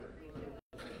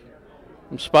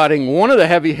I'm spotting one of the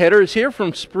heavy hitters here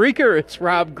from Spreaker. It's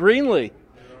Rob Greenlee.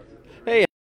 Hey,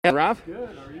 Rob. Good. How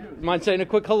are you? Mind saying a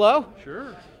quick hello?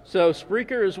 Sure. So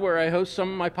Spreaker is where I host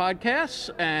some of my podcasts,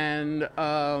 and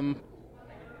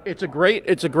it's a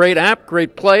great app,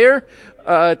 great player.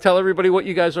 Tell everybody what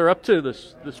you guys are up to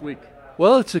this week.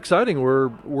 Well, it's exciting. We're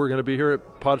going to be here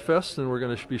at Podfest, and we're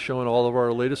going to be showing all of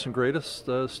our latest and greatest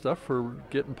stuff for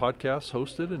getting podcasts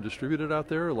hosted and distributed out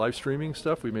there, live streaming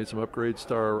stuff. We made some upgrades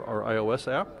to our iOS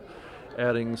app,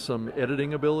 adding some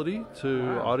editing ability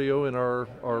to audio in our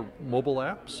mobile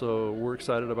app, so we're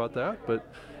excited about that. But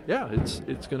yeah, it's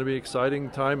going to be an exciting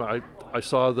time. I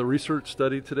saw the research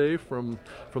study today from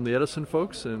the Edison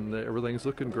folks, and everything's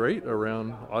looking great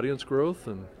around audience growth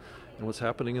and what's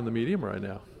happening in the medium right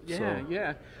now.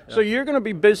 Yeah. So you're going to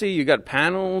be busy. You got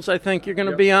panels, I think you're going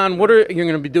to be on. You're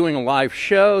going to be doing a live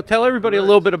show. Tell everybody a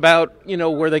little bit about,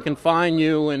 where they can find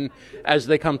you and as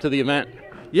they come to the event.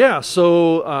 Yeah,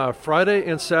 so Friday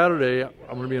and Saturday, I'm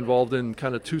going to be involved in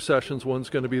kind of two sessions. One's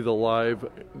going to be the live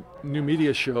new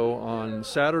media show on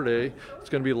Saturday. It's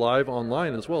going to be live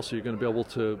online as well, so you're going to be able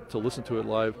to listen to it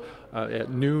live at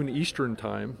noon Eastern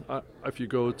time. If you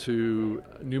go to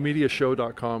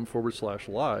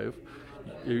newmediashow.com/live,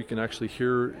 you can actually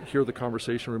hear the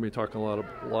conversation. We're going to be talking a lot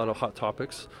of hot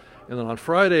topics. And then on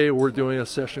Friday, we're doing a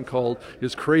session called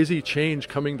 "Is Crazy Change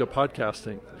Coming to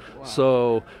Podcasting?" Wow.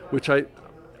 So, which I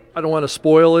don't want to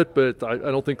spoil it, but I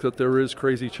don't think that there is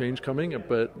crazy change coming.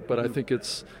 But I think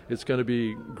it's going to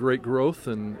be great growth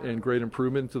and great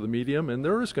improvement to the medium, and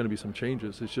there is going to be some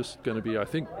changes. It's just going to be, I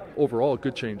think, overall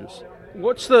good changes.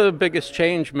 What's the biggest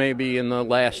change maybe in the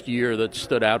last year that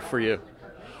stood out for you?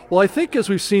 Well, I think as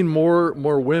we've seen more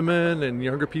women and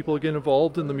younger people get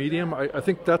involved in the medium, I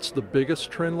think that's the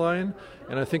biggest trend line.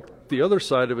 And I think the other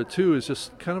side of it, too, is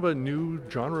just kind of a new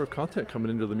genre of content coming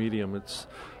into the medium. It's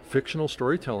fictional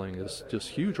storytelling is just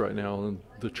huge right now, and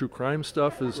the true crime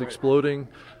stuff is exploding.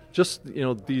 Just,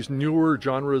 these newer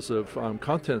genres of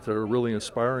content that are really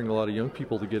inspiring a lot of young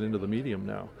people to get into the medium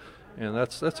now. And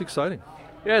that's exciting.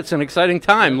 Yeah, it's an exciting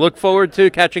time. Look forward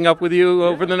to catching up with you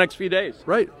over the next few days.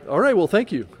 Right. All right. Well,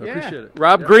 thank you. I appreciate it.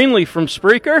 Rob Greenlee from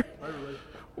Spreaker,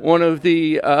 one of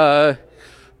the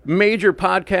major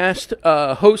podcast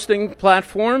hosting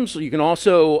platforms. You can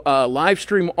also live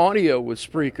stream audio with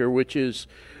Spreaker, which is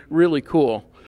really cool.